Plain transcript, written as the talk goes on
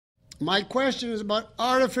My question is about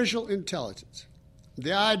artificial intelligence.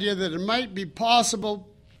 The idea that it might be possible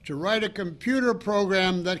to write a computer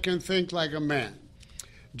program that can think like a man.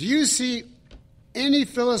 Do you see any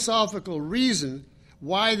philosophical reason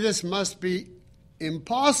why this must be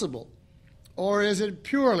impossible, or is it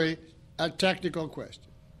purely a technical question?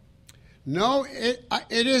 No, it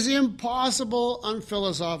is impossible on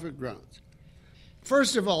philosophic grounds.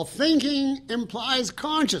 First of all, thinking implies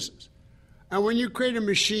consciousness. And when you create a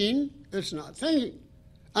machine, it's not thinking.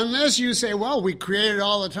 Unless you say, well, we create it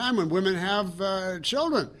all the time when women have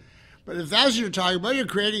children. But if that's what you're talking about, you're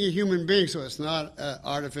creating a human being, so it's not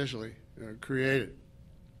artificially created.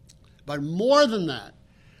 But more than that,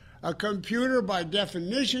 a computer, by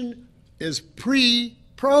definition, is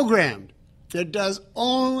pre-programmed. It does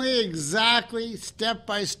only exactly, step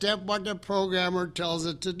by step, what the programmer tells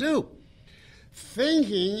it to do.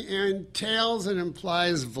 Thinking entails and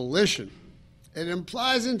implies volition. It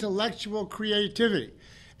implies intellectual creativity.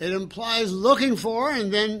 It implies looking for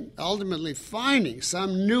and then ultimately finding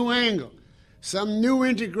some new angle, some new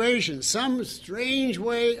integration, some strange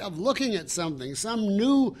way of looking at something, some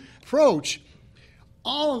new approach.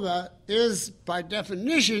 All of that is, by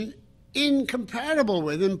definition, incompatible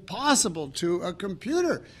with, impossible to a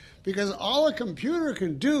computer, because all a computer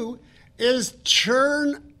can do is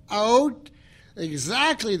churn out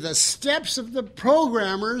exactly the steps of the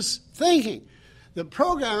programmer's thinking. The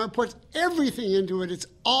programmer puts everything into it. It's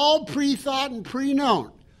all pre-thought and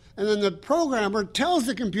pre-known. And then the programmer tells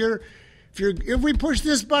the computer, if we push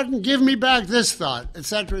this button, give me back this thought,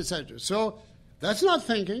 etc., etc. So that's not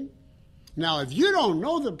thinking. Now, if you don't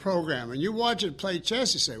know the program and you watch it play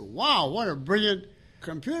chess, you say, wow, what a brilliant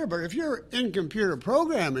computer. But if you're in computer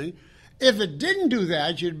programming, if it didn't do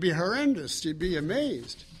that, you'd be horrendous. You'd be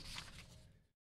amazed.